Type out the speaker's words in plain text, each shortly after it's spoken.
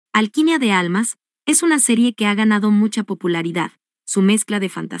Alquimia de Almas es una serie que ha ganado mucha popularidad. Su mezcla de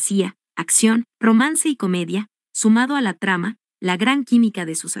fantasía, acción, romance y comedia, sumado a la trama, la gran química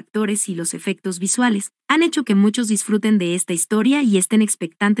de sus actores y los efectos visuales, han hecho que muchos disfruten de esta historia y estén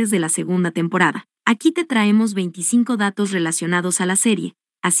expectantes de la segunda temporada. Aquí te traemos 25 datos relacionados a la serie,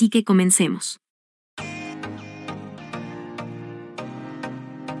 así que comencemos.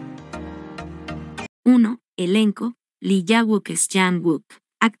 1. Elenco. Lee Jae Wook es Jae Wook,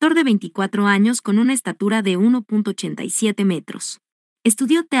 actor de 24 años con una estatura de 1.87 metros.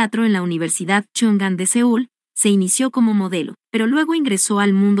 Estudió teatro en la Universidad Chungan de Seúl, se inició como modelo, pero luego ingresó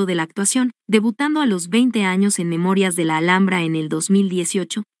al mundo de la actuación, debutando a los 20 años en Memorias de la Alhambra en el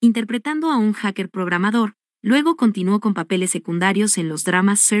 2018, interpretando a un hacker programador. Luego continuó con papeles secundarios en los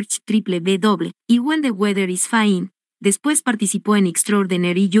dramas Search WW y When the Weather is Fine. Después participó en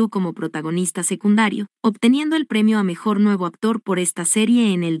Extraordinary You como protagonista secundario, obteniendo el premio a Mejor Nuevo Actor por esta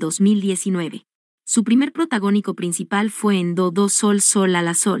serie en el 2019. Su primer protagónico principal fue en TODO Sol Sol a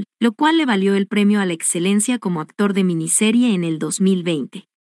la Sol, lo cual le valió el premio a la excelencia como actor de miniserie en el 2020.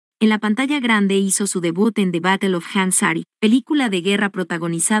 En la pantalla grande hizo su debut en The Battle of Hansari, película de guerra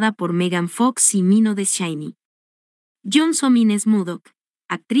protagonizada por Megan Fox y Mino de Shiny. Jung So Min es Mudok,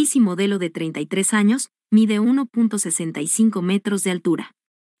 actriz y modelo de 33 años, mide 1.65 metros de altura.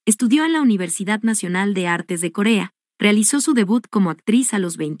 Estudió en la Universidad Nacional de Artes de Corea, realizó su debut como actriz a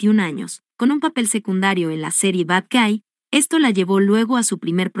los 21 años, con un papel secundario en la serie Bad Guy. Esto la llevó luego a su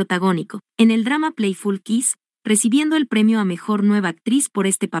primer protagónico, en el drama Playful Kiss, recibiendo el premio a Mejor Nueva Actriz por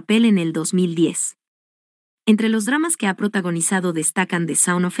este papel en el 2010. Entre los dramas que ha protagonizado destacan The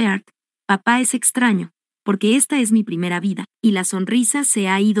Sound of Earth, Papá es extraño, Porque esta es mi primera vida, y La sonrisa se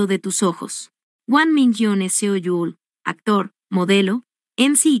ha ido de tus ojos. Hwang Min Hyun es Seung, actor, modelo,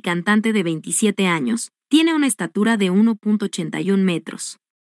 MC y cantante de 27 años, tiene una estatura de 1.81 metros.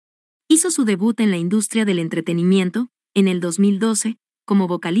 Hizo su debut en la industria del entretenimiento, en el 2012, como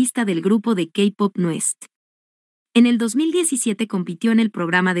vocalista del grupo de K-pop NOEST. En el 2017 compitió en el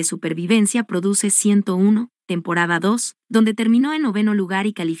programa de supervivencia Produce 101, temporada 2, donde terminó en 9º lugar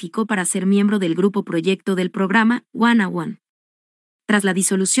y calificó para ser miembro del grupo proyecto del programa One on One. Tras la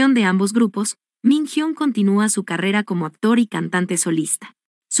disolución de ambos grupos, Min Hyun continúa su carrera como actor y cantante solista.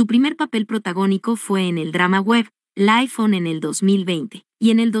 Su primer papel protagónico fue en el drama web Life On en el 2020, y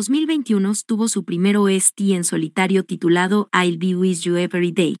en el 2021 tuvo su primer OST en solitario titulado I'll Be With You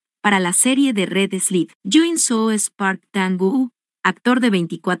Every Day, para la serie de Red Sleeve. Jung So Park Dang-woo, actor de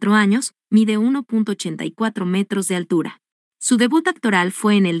 24 años, mide 1.84 metros de altura. Su debut actoral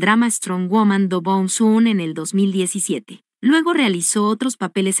fue en el drama Strong Woman Do Bong Soon en el 2017. Luego realizó otros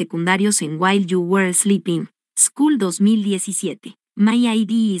papeles secundarios en While You Were Sleeping, School 2017, My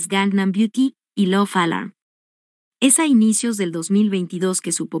ID is Gangnam Beauty y Love Alarm. Es a inicios del 2022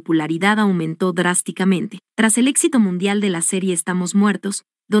 que su popularidad aumentó drásticamente, tras el éxito mundial de la serie Estamos Muertos,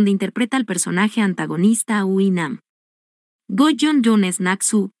 donde interpreta al personaje antagonista Ui Nam. Go Yeon-jun es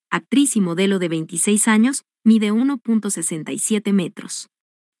Nak-soo, actriz y modelo de 26 años, mide 1.67 metros.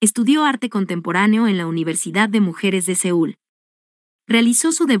 Estudió arte contemporáneo en la Universidad de Mujeres de Seúl.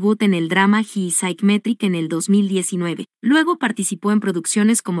 Realizó su debut en el drama He is Psychometric en el 2019. Luego participó en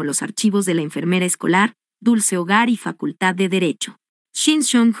producciones como Los archivos de la enfermera escolar, Dulce Hogar y Facultad de Derecho. Shin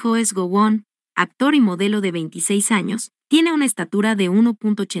Seung-ho es Go-won, actor y modelo de 26 años, tiene una estatura de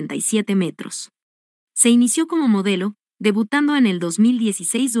 1.87 metros. Se inició como modelo, debutando en el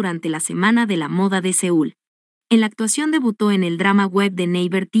 2016 durante la Semana de la Moda de Seúl. En la actuación debutó en el drama web de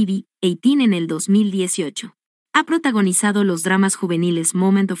Naver TV, 18 en el 2018. Ha protagonizado los dramas juveniles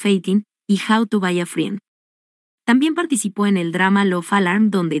Moment of 18 y How to Buy a Friend. También participó en el drama Love Alarm,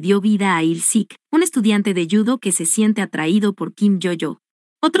 donde dio vida a Il-sik, un estudiante de judo que se siente atraído por Kim Jo-jo.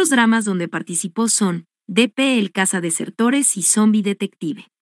 Otros dramas donde participó son DP El cazadesertores y Zombie Detective.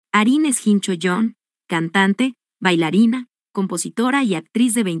 Arin es Jin Cho-yeon, cantante, bailarina, compositora y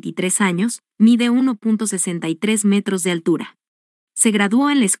actriz de 23 años, mide 1.63 metros de altura. Se graduó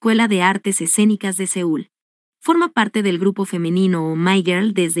en la Escuela de Artes Escénicas de Seúl. Forma parte del grupo femenino Oh My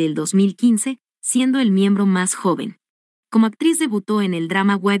Girl desde el 2015, siendo el miembro más joven. Como actriz debutó en el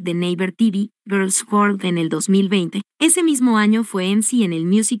drama web de Naver TV, Girls World en el 2020. Ese mismo año fue MC en el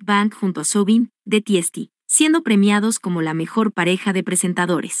Music Bank junto a Soobin, de TST, siendo premiados como la mejor pareja de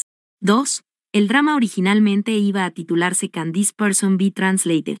presentadores. 2. El drama originalmente iba a titularse Can This Person Be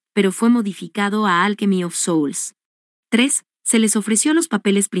Translated, pero fue modificado a Alchemy of Souls. 3. Se les ofreció los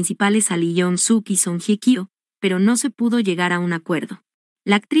papeles principales a Lee Yeon-suk y Song Hye-kyo, pero no se pudo llegar a un acuerdo.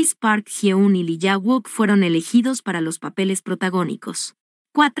 La actriz Park Hye-un y Lee Jae Wook fueron elegidos para los papeles protagónicos.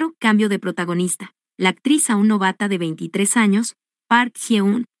 4. Cambio de protagonista. La actriz aún novata de 23 años, Park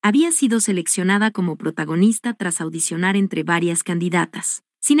Hye-un, había sido seleccionada como protagonista tras audicionar entre varias candidatas.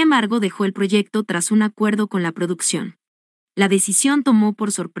 Sin embargo, dejó el proyecto tras un acuerdo con la producción. La decisión tomó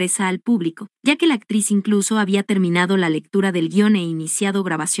por sorpresa al público, ya que la actriz incluso había terminado la lectura del guión e iniciado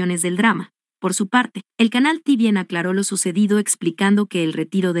grabaciones del drama. Por su parte, el canal TVN aclaró lo sucedido explicando que el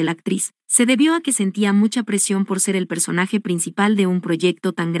retiro de la actriz se debió a que sentía mucha presión por ser el personaje principal de un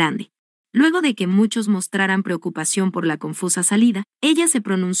proyecto tan grande. Luego de que muchos mostraran preocupación por la confusa salida, ella se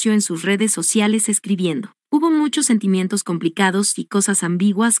pronunció en sus redes sociales escribiendo: "Hubo muchos sentimientos complicados y cosas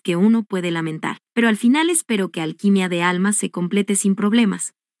ambiguas que uno puede lamentar, pero al final espero que Alquimia de Almas se complete sin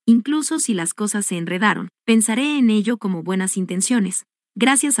problemas. Incluso si las cosas se enredaron, pensaré en ello como buenas intenciones.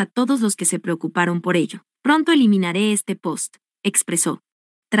 Gracias a todos los que se preocuparon por ello. Pronto eliminaré este post", expresó.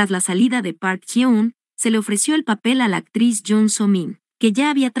 Tras la salida de Park Hye-un, se le ofreció el papel a la actriz Jung So Min, que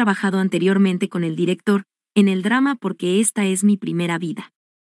ya había trabajado anteriormente con el director en el drama Porque esta es mi primera vida.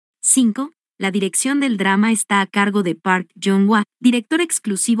 5. La dirección del drama está a cargo de Park Jong-hwa, director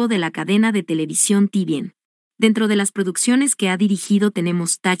exclusivo de la cadena de televisión TVN. Dentro de las producciones que ha dirigido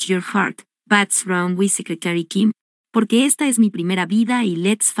tenemos Touch Your Heart, What's Wrong with Secretary Kim, Porque esta es mi primera vida y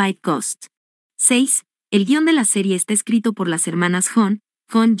Let's Fight Ghost. 6. El guión de la serie está escrito por las hermanas Hong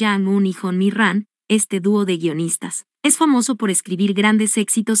Jang-un y Hwang Min Hyun. Este dúo de guionistas es famoso por escribir grandes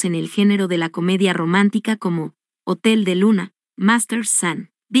éxitos en el género de la comedia romántica como Hotel de Luna, Master's Son,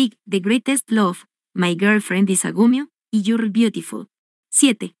 Big, The Greatest Love, My Girlfriend is a Gumio y You're Beautiful.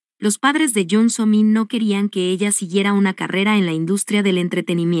 7. Los padres de Jung So Min no querían que ella siguiera una carrera en la industria del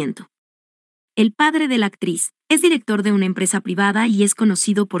entretenimiento. El padre de la actriz es director de una empresa privada y es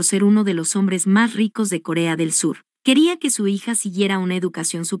conocido por ser uno de los hombres más ricos de Corea del Sur. Quería que su hija siguiera una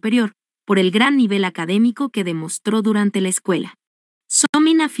educación superior, por el gran nivel académico que demostró durante la escuela. So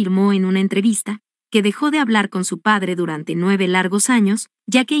Min afirmó en una entrevista que dejó de hablar con su padre durante 9 largos años,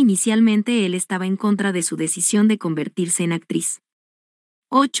 ya que inicialmente él estaba en contra de su decisión de convertirse en actriz.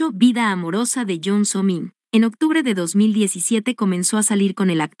 8. Vida amorosa de Jung So Min. En octubre de 2017 comenzó a salir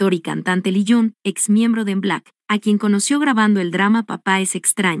con el actor y cantante Lee Jun, ex miembro de En Black, a quien conoció grabando el drama Papá es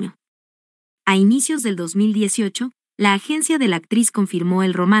extraño. A inicios del 2018, la agencia de la actriz confirmó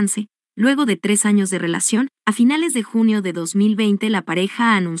el romance. Luego de 3 años de relación, a finales de junio de 2020 la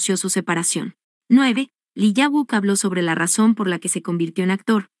pareja anunció su separación. 9. Lee Jae Wook habló sobre la razón por la que se convirtió en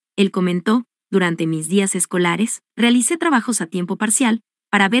actor. Él comentó: "Durante mis días escolares, realicé trabajos a tiempo parcial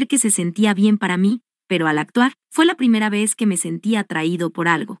para ver que se sentía bien para mí, pero al actuar, fue la primera vez que me sentí atraído por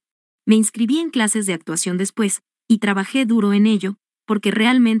algo. Me inscribí en clases de actuación después, y trabajé duro en ello, porque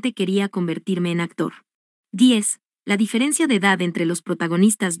realmente quería convertirme en actor". 10. La diferencia de edad entre los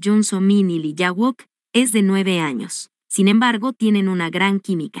protagonistas Jung So Min y Lee Jae Wook es de 9 años. Sin embargo, tienen una gran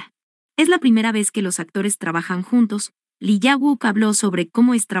química. Es la primera vez que los actores trabajan juntos. Lee Jae Wook habló sobre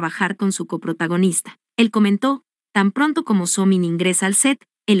cómo es trabajar con su coprotagonista. Él comentó: "Tan pronto como So Min ingresa al set,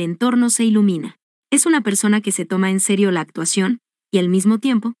 el entorno se ilumina. Es una persona que se toma en serio la actuación y al mismo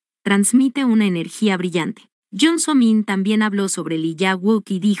tiempo transmite una energía brillante". Jung So Min también habló sobre Lee Jae Wook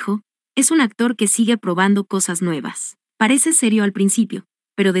y dijo: "Es un actor que sigue probando cosas nuevas. Parece serio al principio,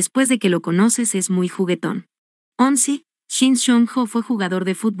 pero después de que lo conoces es muy juguetón". 11. Shin Seung-ho fue jugador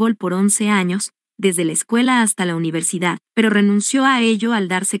de fútbol por 11 años, desde la escuela hasta la universidad, pero renunció a ello al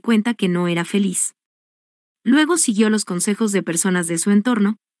darse cuenta que no era feliz. Luego siguió los consejos de personas de su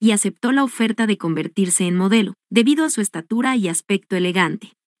entorno y aceptó la oferta de convertirse en modelo, debido a su estatura y aspecto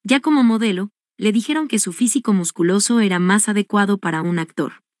elegante. Ya como modelo, le dijeron que su físico musculoso era más adecuado para un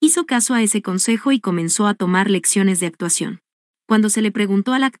actor. Hizo caso a ese consejo y comenzó a tomar lecciones de actuación. Cuando se le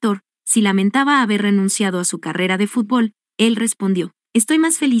preguntó al actor si lamentaba haber renunciado a su carrera de fútbol, él respondió: "Estoy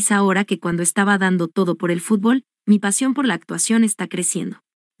más feliz ahora que cuando estaba dando todo por el fútbol. Mi pasión por la actuación está creciendo".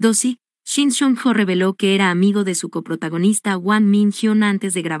 12. Shin Seung-ho reveló que era amigo de su coprotagonista Hwang Min Hyun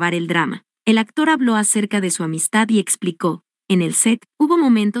antes de grabar el drama. El actor habló acerca de su amistad y explicó: "En el set, hubo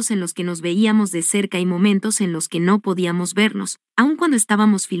momentos en los que nos veíamos de cerca y momentos en los que no podíamos vernos, aun cuando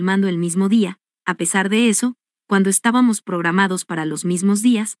estábamos filmando el mismo día. A pesar de eso, cuando estábamos programados para los mismos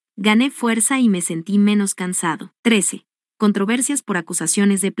días, gané fuerza y me sentí menos cansado". 13. Controversias por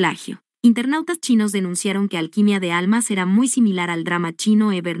acusaciones de plagio. Internautas chinos denunciaron que Alquimia de Almas era muy similar al drama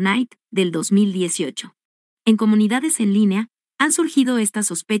chino Evernight, del 2018. En comunidades en línea, han surgido estas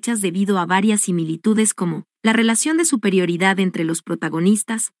sospechas debido a varias similitudes como la relación de superioridad entre los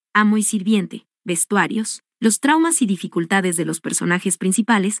protagonistas, amo y sirviente, vestuarios, los traumas y dificultades de los personajes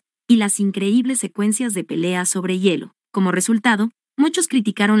principales, y las increíbles secuencias de peleas sobre hielo. Como resultado, muchos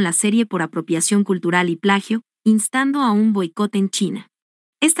criticaron la serie por apropiación cultural y plagio, instando a un boicot en China.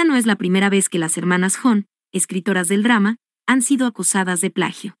 Esta no es la primera vez que las hermanas Hong, escritoras del drama, han sido acusadas de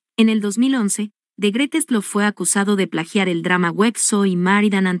plagio. En el 2011, The Greatest Love fue acusado de plagiar el drama web Soy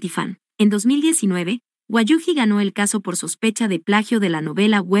Married an Anti-Fan. En 2019, Wayuji ganó el caso por sospecha de plagio de la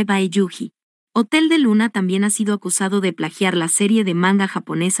novela web Aeyuji. Hotel de Luna también ha sido acusado de plagiar la serie de manga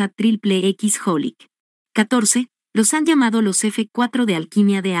japonesa Triple X Holic. 14. Los han llamado los F4 de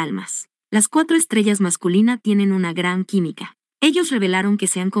Alquimia de Almas. Las 4 estrellas masculina tienen una gran química. Ellos revelaron que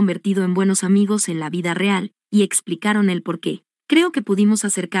se han convertido en buenos amigos en la vida real, y explicaron el porqué. Creo que pudimos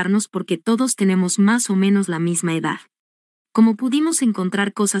acercarnos porque todos tenemos más o menos la misma edad. Como pudimos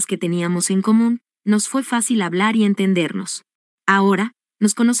encontrar cosas que teníamos en común, nos fue fácil hablar y entendernos. Ahora,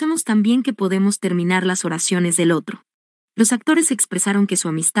 nos conocemos tan bien que podemos terminar las oraciones del otro. Los actores expresaron que su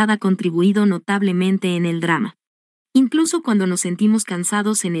amistad ha contribuido notablemente en el drama. Incluso cuando nos sentimos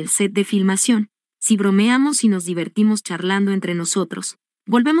cansados en el set de filmación, si bromeamos y nos divertimos charlando entre nosotros,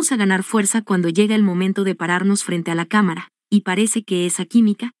 volvemos a ganar fuerza cuando llega el momento de pararnos frente a la cámara, y parece que esa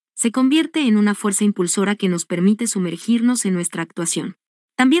química se convierte en una fuerza impulsora que nos permite sumergirnos en nuestra actuación.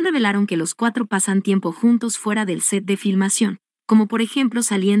 También revelaron que los 4 pasan tiempo juntos fuera del set de filmación, como por ejemplo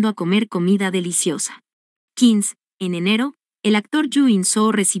saliendo a comer comida deliciosa. 15. En enero, el actor Jung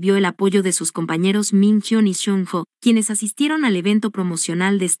So recibió el apoyo de sus compañeros Min Hyun y Seung, quienes asistieron al evento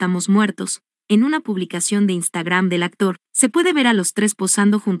promocional de Estamos Muertos. En una publicación de Instagram del actor, se puede ver a los 3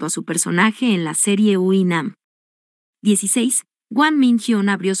 posando junto a su personaje en la serie Nam. 16. Hwang Min Hyun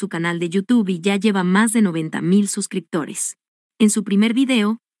abrió su canal de YouTube y ya lleva más de 90,000 suscriptores. En su primer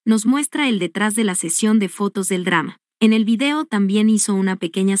video, nos muestra el detrás de la sesión de fotos del drama. En el video también hizo una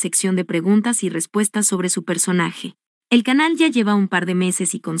pequeña sección de preguntas y respuestas sobre su personaje. El canal ya lleva un par de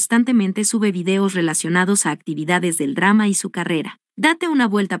meses y constantemente sube videos relacionados a actividades del drama y su carrera. Date una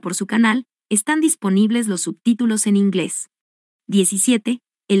vuelta por su canal, están disponibles los subtítulos en inglés. 17.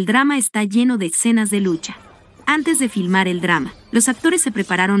 El drama está lleno de escenas de lucha. Antes de filmar el drama, los actores se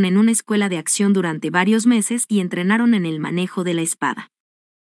prepararon en una escuela de acción durante varios meses y entrenaron en el manejo de la espada.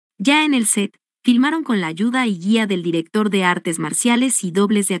 Ya en el set, filmaron con la ayuda y guía del director de artes marciales y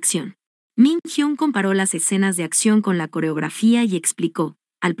dobles de acción. Min Hyun comparó las escenas de acción con la coreografía y explicó: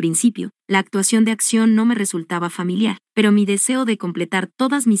 al principio, la actuación de acción no me resultaba familiar, pero mi deseo de completar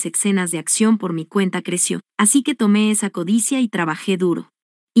todas mis escenas de acción por mi cuenta creció, así que tomé esa codicia y trabajé duro.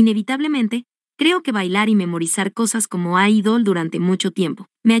 Inevitablemente, creo que bailar y memorizar cosas como idol durante mucho tiempo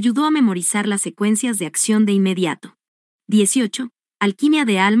me ayudó a memorizar las secuencias de acción de inmediato. 18. Alquimia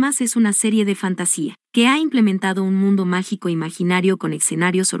de Almas es una serie de fantasía que ha implementado un mundo mágico imaginario con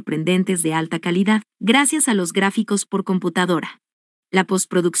escenarios sorprendentes de alta calidad, gracias a los gráficos por computadora. La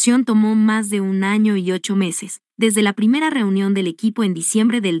postproducción tomó más de 1 año y 8 meses, desde la primera reunión del equipo en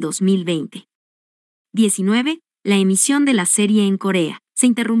diciembre del 2020. 19. La emisión de la serie en Corea se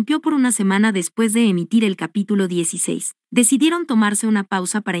interrumpió por una semana después de emitir el capítulo 16. Decidieron tomarse una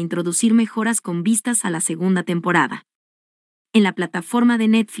pausa para introducir mejoras con vistas a la segunda temporada. En la plataforma de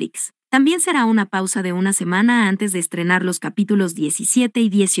Netflix, también será una pausa de 1 semana antes de estrenar los capítulos 17 y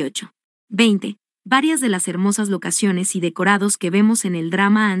 18. 20. Varias de las hermosas locaciones y decorados que vemos en el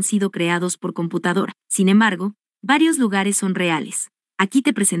drama han sido creados por computadora. Sin embargo, varios lugares son reales. Aquí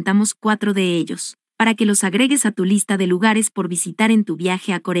te presentamos 4 de ellos, para que los agregues a tu lista de lugares por visitar en tu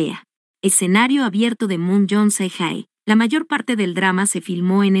viaje a Corea. Escenario abierto de Munjeon-sejae. La mayor parte del drama se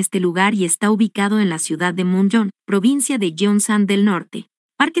filmó en este lugar y está ubicado en la ciudad de Munjeon, provincia de Gyeongsan del Norte.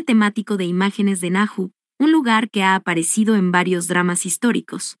 Parque temático de imágenes de Naju, un lugar que ha aparecido en varios dramas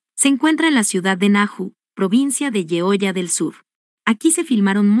históricos. Se encuentra en la ciudad de Naju, provincia de Jeolla del Sur. Aquí se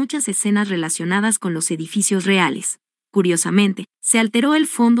filmaron muchas escenas relacionadas con los edificios reales. Curiosamente, se alteró el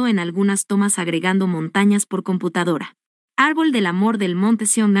fondo en algunas tomas agregando montañas por computadora. Árbol del amor del monte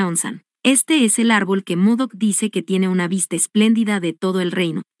Seongnaonsan. Este es el árbol que Mudok dice que tiene una vista espléndida de todo el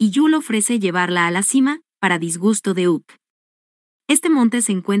reino, y Yul ofrece llevarla a la cima, para disgusto de Uk. Este monte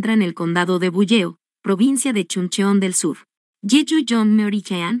se encuentra en el condado de Bulleo, provincia de Chuncheon del Sur.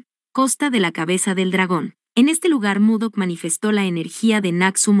 Jeju-Yeon-Meorichean, costa de la cabeza del dragón. En este lugar Mudok manifestó la energía de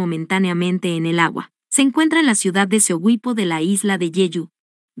Naksu momentáneamente en el agua. Se encuentra en la ciudad de Seogwipo de la isla de Jeju.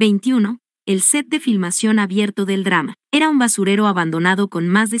 21. El set de filmación abierto del drama era un basurero abandonado con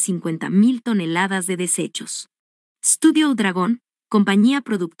más de 50,000 toneladas de desechos. Studio Dragon, compañía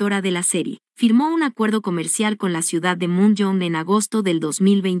productora de la serie, firmó un acuerdo comercial con la ciudad de Munjeon en agosto del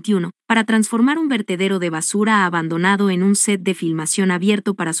 2021 para transformar un vertedero de basura abandonado en un set de filmación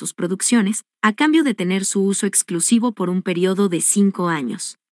abierto para sus producciones, a cambio de tener su uso exclusivo por un periodo de 5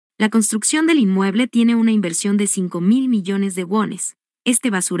 años. La construcción del inmueble tiene una inversión de 5,000 millones de wones.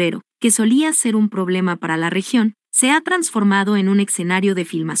 Este basurero, que solía ser un problema para la región, se ha transformado en un escenario de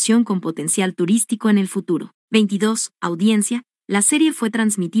filmación con potencial turístico en el futuro. 22. Audiencia. La serie fue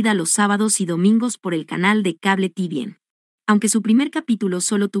transmitida los sábados y domingos por el canal de cable TVN. Aunque su primer capítulo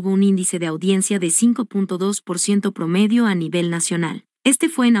solo tuvo un índice de audiencia de 5.2% promedio a nivel nacional, este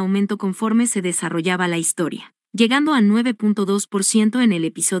fue en aumento conforme se desarrollaba la historia, llegando a 9.2% en el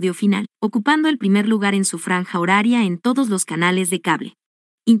episodio final, ocupando el primer lugar en su franja horaria en todos los canales de cable.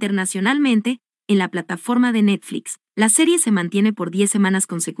 Internacionalmente, en la plataforma de Netflix, la serie se mantiene por 10 semanas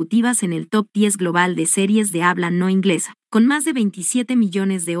consecutivas en el top 10 global de series de habla no inglesa, con más de 27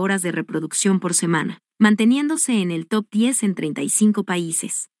 millones de horas de reproducción por semana, manteniéndose en el top 10 en 35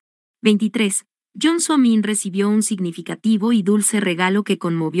 países. 23. Jung So Min recibió un significativo y dulce regalo que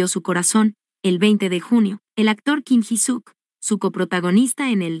conmovió su corazón. El 20 de junio, el actor Kim Hee-suk, su coprotagonista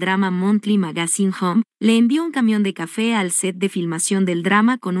en el drama Monthly Magazine Home, le envió un camión de café al set de filmación del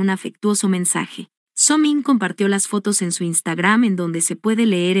drama con un afectuoso mensaje. So Min compartió las fotos en su Instagram en donde se puede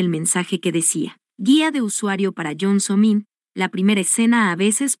leer el mensaje que decía: guía de usuario para Jung So Min, la primera escena a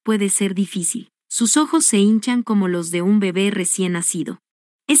veces puede ser difícil. Sus ojos se hinchan como los de un bebé recién nacido.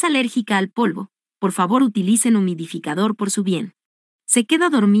 Es alérgica al polvo, por favor utilicen humidificador por su bien. Se queda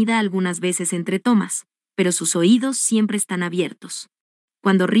dormida algunas veces entre tomas, pero sus oídos siempre están abiertos.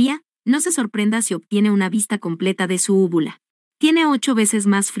 Cuando ría, no se sorprenda si obtiene una vista completa de su úvula. Tiene 8 veces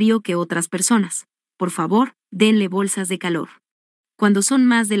más frío que otras personas. Por favor, denle bolsas de calor. Cuando son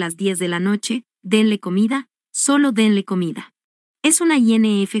más de las 10 de la noche, denle comida, solo denle comida. Es una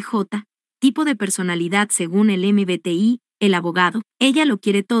INFJ, tipo de personalidad según el MBTI, el abogado, ella lo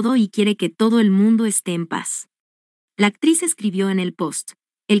quiere todo y quiere que todo el mundo esté en paz. La actriz escribió en el post: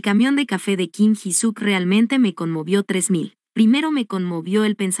 el camión de café de Kim Hee-suk realmente me conmovió 3000. Primero me conmovió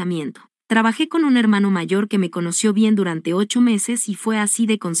el pensamiento. Trabajé con un hermano mayor que me conoció bien durante 8 meses y fue así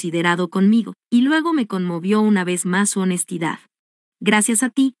de considerado conmigo, y luego me conmovió una vez más su honestidad. Gracias a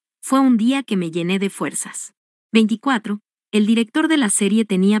ti, fue un día que me llené de fuerzas. 24. El director de la serie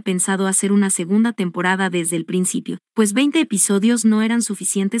tenía pensado hacer una segunda temporada desde el principio, pues 20 episodios no eran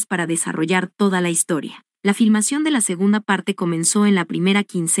suficientes para desarrollar toda la historia. La filmación de la segunda parte comenzó en la primera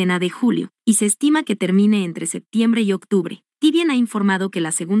quincena de julio, y se estima que termine entre septiembre y octubre. TVN ha informado que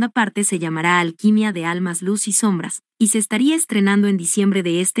la segunda parte se llamará Alquimia de Almas, Luz y Sombras, y se estaría estrenando en diciembre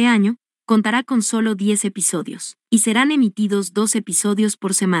de este año. Contará con solo 10 episodios, y serán emitidos 2 episodios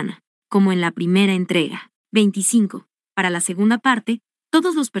por semana, como en la primera entrega. 25. Para la segunda parte,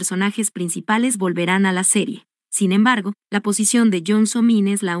 todos los personajes principales volverán a la serie. Sin embargo, la posición de Jung So Min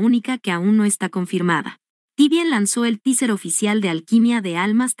es la única que aún no está confirmada. TVN lanzó el teaser oficial de Alquimia de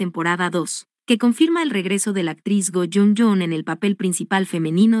Almas temporada 2, que confirma el regreso de la actriz Go Jung-yeon en el papel principal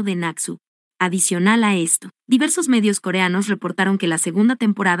femenino de Naksu. Adicional a esto, diversos medios coreanos reportaron que la segunda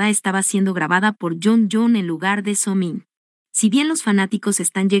temporada estaba siendo grabada por Jung-yeon en lugar de So Min. Si bien los fanáticos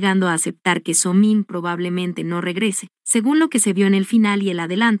están llegando a aceptar que So Min probablemente no regrese, según lo que se vio en el final y el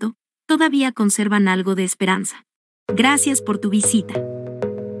adelanto, todavía conservan algo de esperanza. Gracias por tu visita.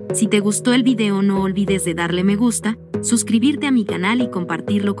 Si te gustó el video no olvides de darle me gusta, suscribirte a mi canal y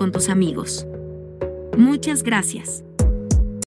compartirlo con tus amigos. Muchas gracias.